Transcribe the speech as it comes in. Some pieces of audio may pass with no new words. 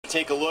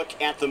take a look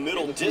at the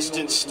middle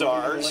distance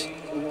stars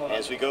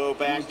as we go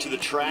back to the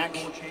track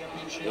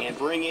and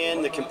bring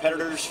in the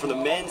competitors for the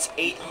men's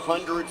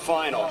 800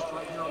 final.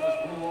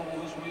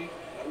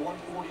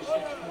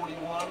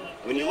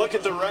 When you look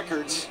at the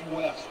records, he's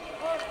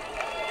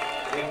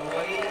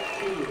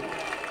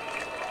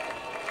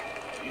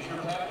your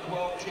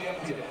Pac-12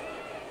 champion.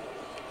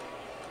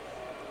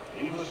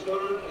 He was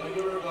third a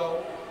year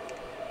ago.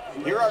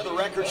 Here are the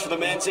records for the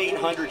men's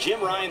 800.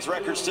 Jim Ryan's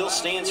record still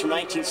stands from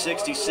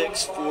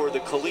 1966 for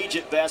the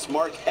collegiate best.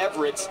 Mark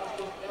Everett's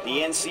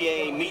the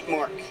NCAA meet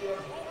mark.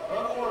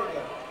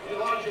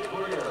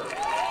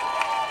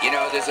 You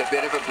know, there's a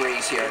bit of a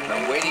breeze here.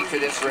 I'm waiting for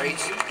this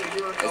race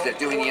as they're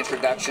doing the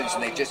introductions,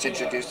 and they just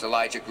introduced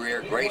Elijah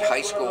Greer. Great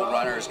high school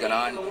runner, has gone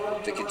on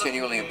to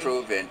continually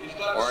improve in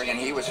Oregon.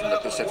 He was from the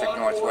Pacific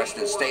Northwest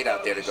and stayed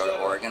out there to go to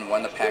Oregon,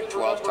 won the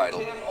Pac-12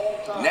 title.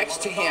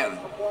 Next to him,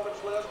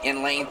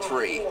 in lane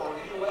 3,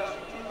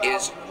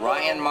 is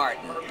Ryan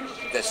Martin,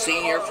 the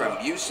senior from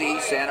UC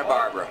Santa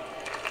Barbara.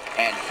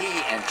 And he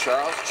and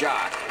Charles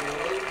Jock,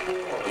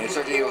 and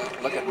so if you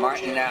look at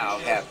Martin now,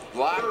 have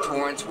locked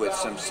horns with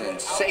some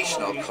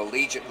sensational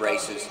collegiate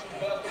races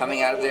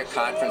coming out of their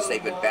conference.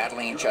 They've been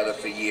battling each other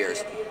for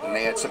years. And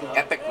they had some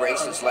epic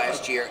races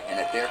last year, and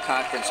at their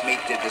conference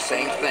meet did the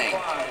same thing,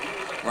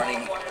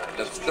 running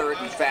the third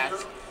and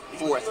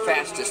fourth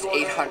fastest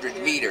 800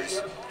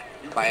 meters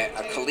by a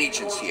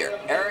collegians here.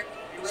 Erik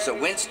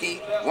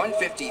Sowinski,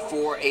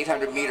 154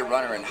 800-meter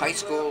runner in high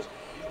school,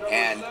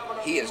 and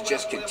he has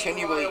just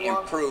continually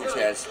improved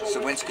as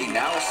Sowinski,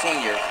 now a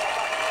senior,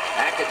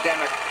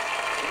 academic,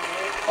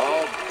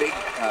 all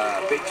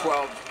Big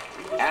 12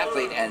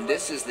 athlete, and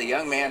this is the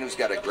young man who's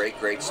got a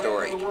great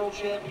story.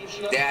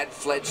 Dad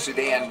fled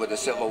Sudan with the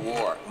Civil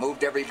War,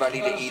 moved everybody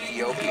to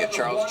Ethiopia.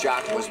 Charles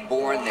Jock was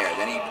born there.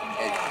 Then he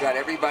got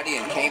everybody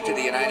and came to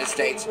the United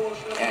States,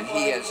 and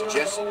he has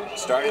just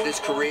started his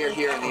career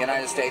here in the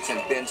United States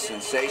and been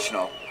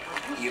sensational.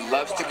 He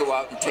loves to go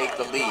out and take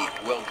the lead.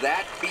 Will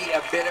that be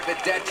a bit of a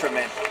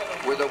detriment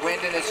with the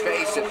wind in his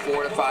face at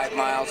 4 to 5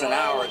 miles an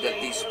hour that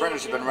these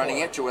sprinters have been running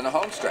into in the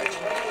home stretch?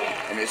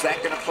 And is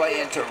that going to play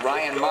into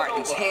Ryan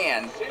Martin's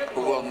hand,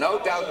 who will no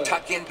doubt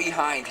tuck in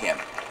behind him?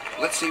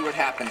 Let's see what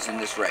happens in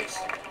this race.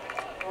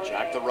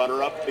 Jack, the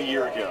runner-up a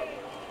year ago.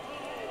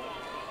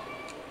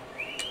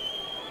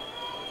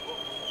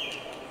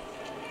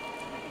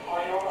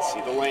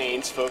 See the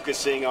lanes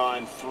focusing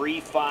on 3,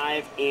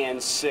 5,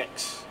 and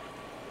 6.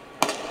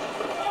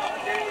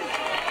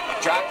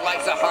 Jock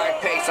likes a hard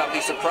pace. I'll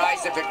be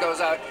surprised if it goes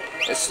out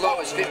as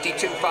slow as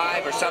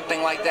 52.5 or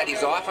something like that.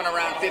 He's often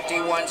around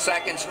 51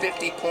 seconds,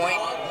 50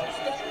 point.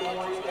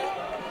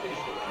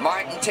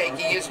 Martin taking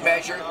his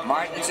measure.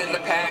 Martin's in the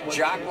pack.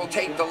 Jock will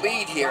take the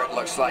lead here, it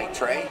looks like,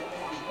 Trey.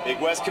 Big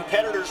West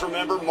competitors,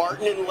 remember,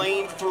 Martin in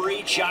lane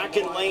 3, Jock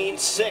in lane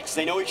 6.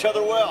 They know each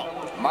other well.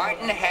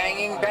 Martin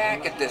hanging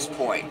back at this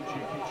point.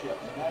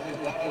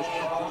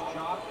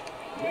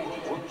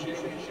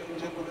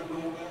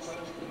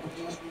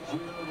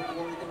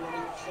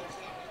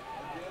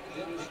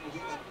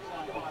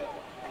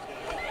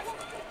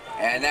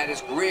 And that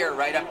is Greer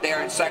right up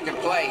there in second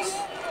place.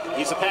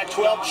 He's a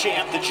Pac-12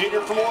 champ, the junior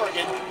from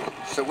Oregon.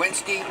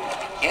 Sowinski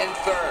in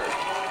third.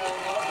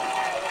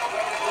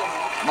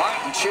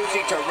 Martin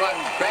choosing to run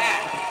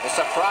back. A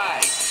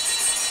surprise.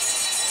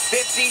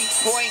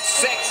 50.6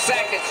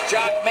 seconds.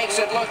 Jock makes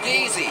it look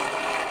easy.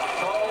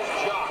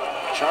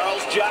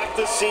 Charles Jock,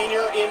 the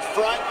senior, in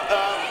front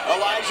of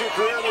Elijah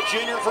Greer, the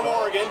junior from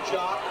Oregon.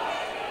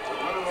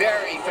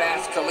 Very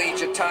fast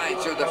collegiate time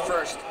through the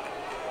first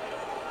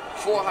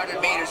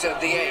 400 meters of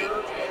the 8.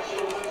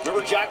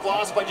 Remember, Jock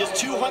lost by just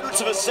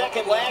 0.02 of a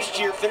second last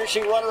year,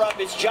 finishing runner-up.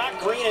 It's Jock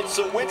Green and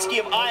Sowinski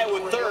of Iowa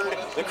third,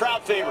 the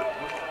crowd favorite.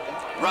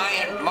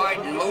 Ryan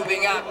Martin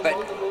moving up, but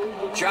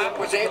Jock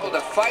was able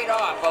to fight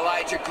off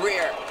Elijah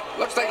Greer.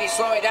 Looks like he's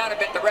slowing down a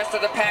bit, the rest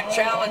of the pack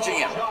challenging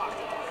him.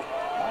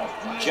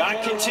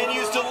 Jock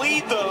continues to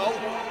lead, though.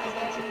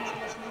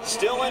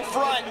 Still in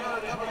front.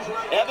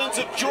 Evans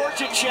of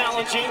Georgia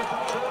challenging.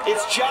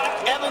 It's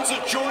Jock, Evans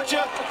of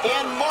Georgia,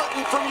 and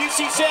Martin from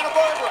UC Santa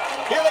Barbara.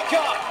 Here they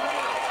come.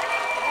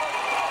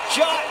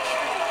 Jock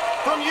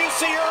from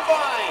UC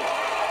Irvine.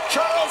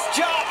 Charles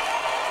Jock.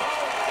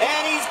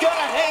 And he's going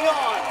to hang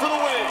on for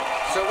the win.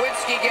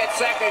 Sowinski gets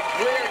second,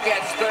 Greer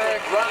gets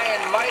third,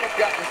 Ryan might have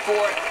gotten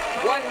fourth.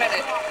 1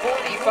 minute,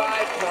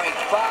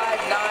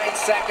 45.59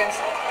 seconds.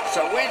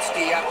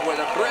 Sowinski up with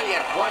a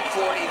brilliant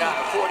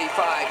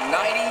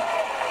 1:45.90.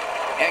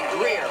 And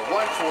Greer,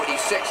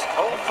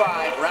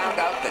 1:46.05, round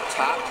out the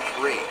top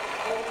 3.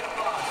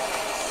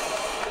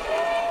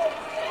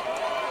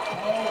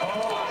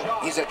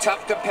 He's a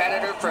tough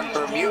competitor from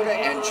Bermuda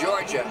and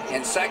Georgia.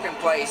 In second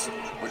place,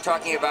 we're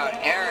talking about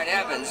Aaron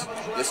Evans,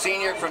 the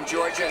senior from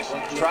Georgia.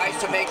 Tries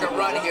to make a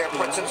run here,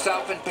 puts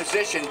himself in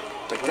position,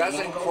 but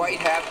doesn't quite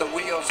have the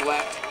wheels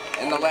left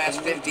in the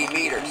last 50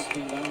 meters.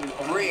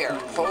 Greer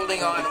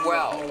holding on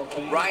well.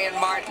 Ryan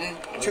Martin,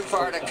 too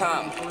far to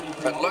come.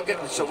 But look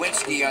at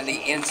Sowinski on the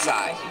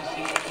inside.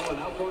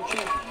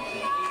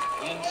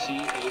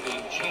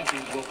 NCAA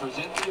champions will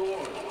present the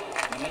award.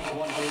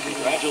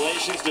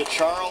 Congratulations to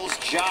Charles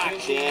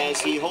Jock as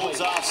he holds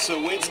off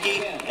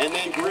Sowinski and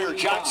then Greer.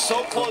 Jock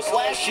so close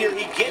last year,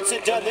 he gets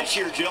it done this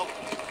year, Jill.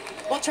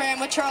 Well, Trey, I'm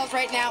with Charles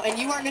right now, and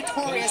you are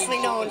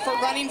notoriously known for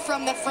running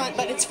from the front,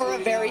 but it's for a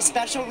very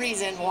special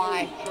reason.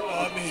 Why?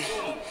 I mean,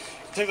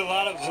 it takes a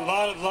lot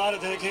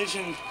of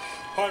dedication,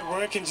 hard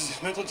work, and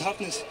just mental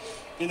toughness.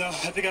 You know,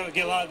 I think I would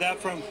get a lot of that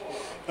from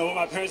what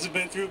my parents have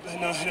been through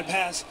in the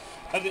past.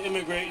 I had to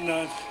immigrate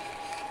and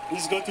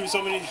just go through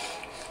so many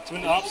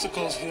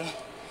obstacles. You know,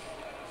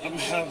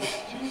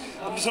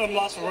 I'm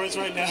lost for words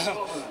right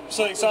now. I'm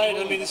so excited.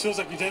 I mean, this feels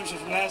like redemption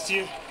from last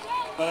year,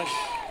 but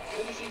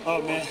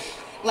oh man.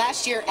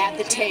 Last year at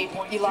the tape,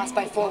 you lost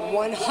by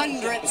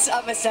 4/100ths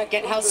of a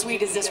second. How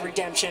sweet is this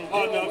redemption?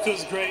 Oh no, it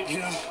feels great. You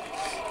know,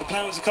 the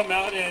plan was to come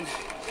out and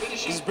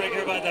just break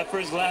everybody that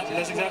first lap, and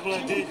that's exactly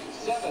what I did.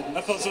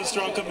 I felt so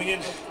strong coming in.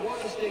 I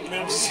mean,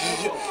 I'm just,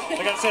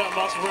 like I said, I'm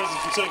lost for words.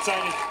 I'm so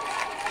excited.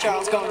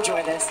 Charles, go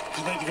enjoy this.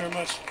 Thank you very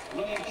much.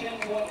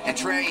 And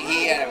Trey,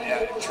 he had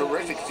a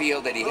terrific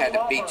field that he had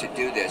to beat to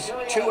do this.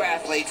 2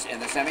 athletes in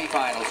the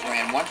semifinals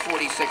ran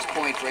 146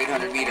 for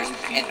 800 meters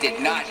and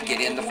did not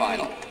get in the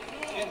final.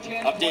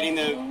 Updating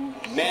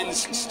the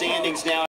men's standings now.